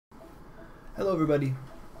Hello everybody,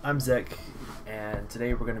 I'm Zek, and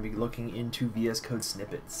today we're going to be looking into VSCode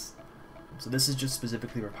snippets. So this is just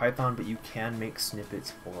specifically for Python, but you can make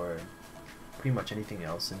snippets for pretty much anything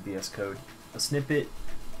else in VSCode. A snippet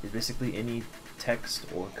is basically any text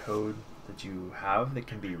or code that you have that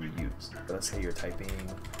can be reused. Let's say you're typing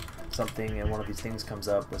something and one of these things comes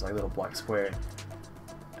up with like a little black square,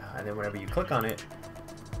 and then whenever you click on it,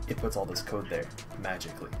 it puts all this code there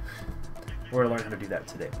magically. We're going to learn how to do that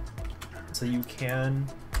today. So you can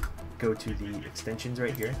go to the extensions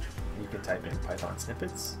right here, and you can type in Python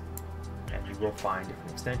snippets, and you will find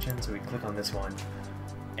different extensions. So we can click on this one,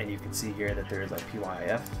 and you can see here that there's like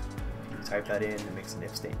PYIF. If you type that in, it makes an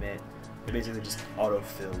if statement. It basically just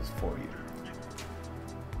auto-fills for you.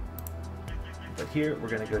 But here, we're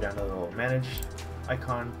going to go down to the little manage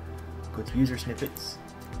icon, go to user snippets.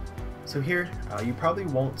 So here, you probably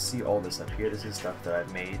won't see all this up here. This is stuff that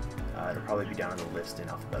I've made. It'll probably be down on the list in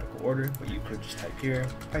alphabetical order, but you could just type here,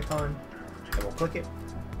 Python, and we'll click it,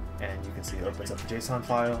 and you can see it opens up a JSON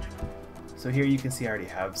file. So here you can see I already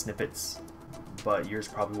have snippets, but yours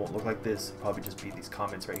probably won't look like this. It'll probably just be these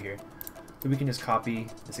comments right here. So we can just copy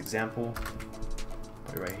this example,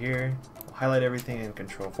 put it right here, we'll highlight everything in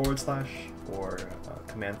Control// or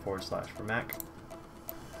Command/ for Mac.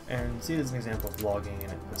 And see, there's an example of logging,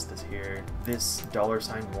 and it puts this here. This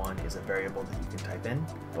 $1 is a variable that you can type in,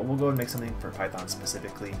 but we'll go and make something for Python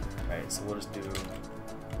specifically. Right, so we'll just do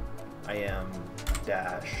IAM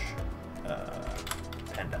dash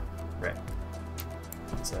panda, right?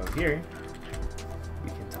 So here we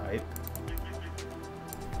can type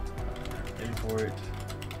import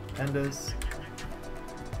pandas.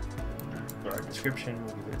 For our description,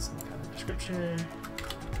 we'll give it some kind of description.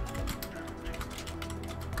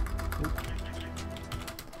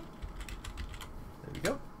 There we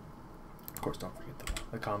go. Of course, don't forget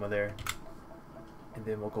the comma there. And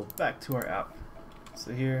then we'll go back to our app.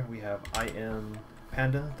 So here we have IAM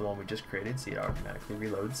Panda, the one we just created. See, it automatically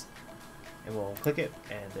reloads. And we'll click it,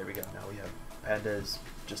 and there we go. Now we have pandas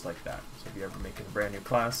just like that. So if you ever make a brand new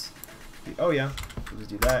class, oh yeah, we'll just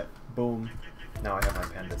do that. Boom. Now I have my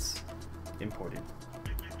pandas imported.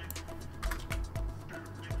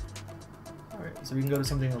 Alright, so we can go to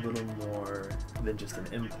something a little more than just an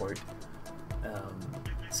import.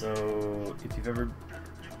 So if you've ever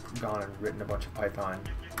gone and written a bunch of Python,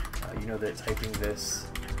 you know that typing this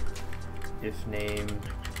if name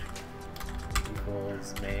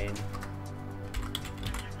equals main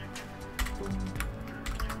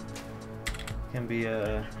can be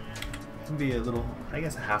a little, I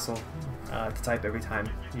guess, a hassle to type every time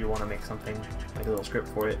you want to make something, like a little script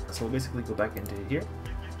for it. So we'll basically go back into here,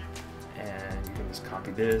 and you can just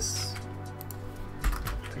copy this,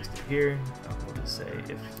 paste it here, and we'll just say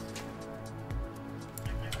if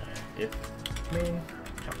main,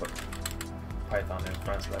 I'll put Python in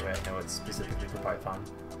front so that way I know it's specifically for Python.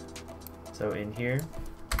 So in here,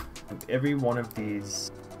 every one of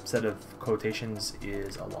these set of quotations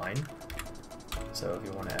is a line. So if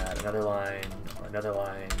you want to add another line or another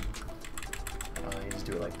line, you just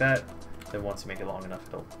do it like that. Then once you make it long enough,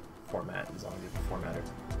 it'll format as long as you have a formatter.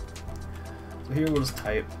 So here we'll just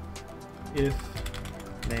type if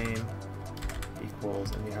name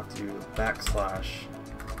equals, and you have to do backslash,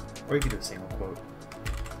 or you can do a single quote.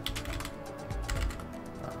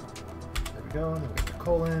 There we go, and then we get the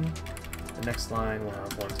colon. The next line will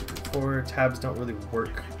have 1, 2, 3, 4. Tabs don't really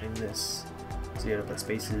work in this, so you have to put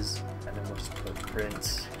spaces, and then we'll just put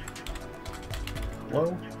print hello.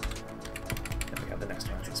 Then we have the next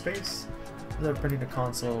lines of space. Instead of printing the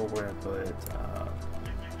console, we're going to put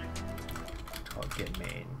call it get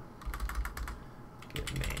main.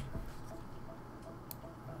 Get main.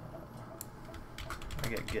 I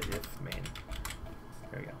get if main.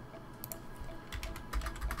 There we go.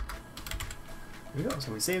 There we go.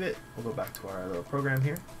 So we save it. We'll go back to our little program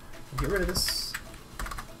here. We'll get rid of this,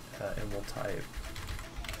 and we'll type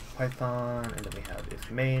Python, and then we have if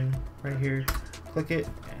main right here. Click it,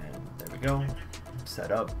 and there we go.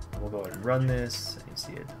 Set up. We'll go ahead and run this, and you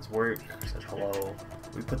see it does work. It says hello.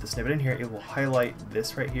 We put the snippet in here. It will highlight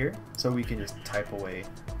this right here, so we can just type away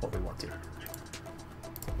what we want to.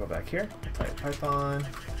 Go back here. Type Python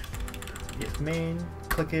if main.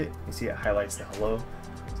 Click it. You see it highlights the hello,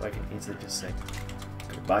 so I can easily just say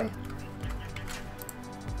goodbye.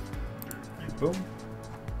 And boom.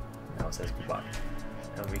 Now it says goodbye.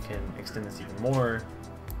 And we can extend this even more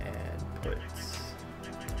and put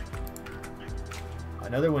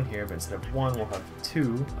another one here, but instead of 1, we'll have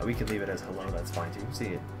 2. We can leave it as hello, that's fine too. See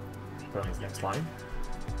it put on this next line.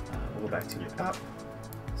 We'll go back to the app.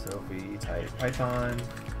 So if we type Python,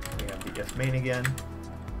 we have the if main again.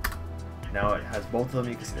 Now it has both of them.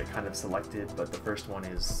 You can see they're kind of selected, but the first one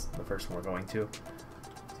is the first one we're going to.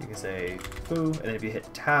 So you can say foo, and then if you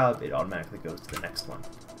hit tab, it automatically goes to the next one.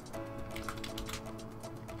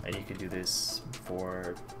 And you can do this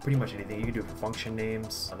for pretty much anything. You can do it for function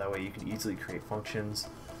names. That way you can easily create functions.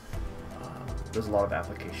 There's a lot of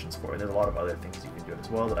applications for it. There's a lot of other things you can do as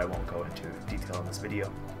well that I won't go into detail in this video.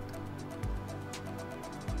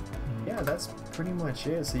 Yeah, that's pretty much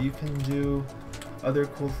it. So you can do other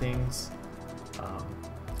cool things.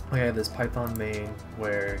 I have this Python main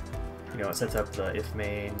where it sets up the if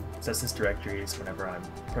main, sets this directory, so whenever I'm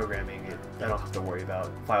programming it, I don't have to worry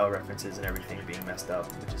about file references and everything being messed up.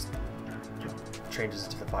 It just changes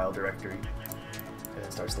it to the file directory and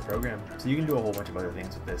then starts the program. So you can do a whole bunch of other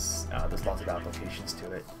things with this. There's lots of applications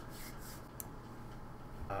to it.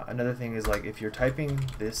 Another thing is, like, if you're typing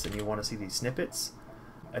this and you want to see these snippets,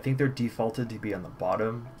 I think they're defaulted to be on the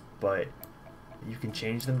bottom, but you can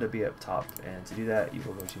change them to be up top. And to do that, you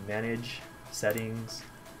will go to Manage, Settings,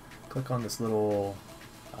 click on this little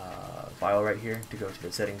file right here to go to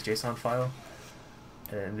the settings JSON file,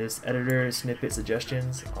 and then this editor snippet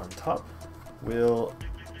suggestions on top will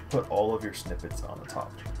put all of your snippets on the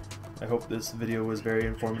top. I hope this video was very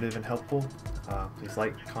informative and helpful. Please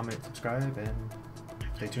like, comment, subscribe, and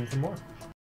stay tuned for more.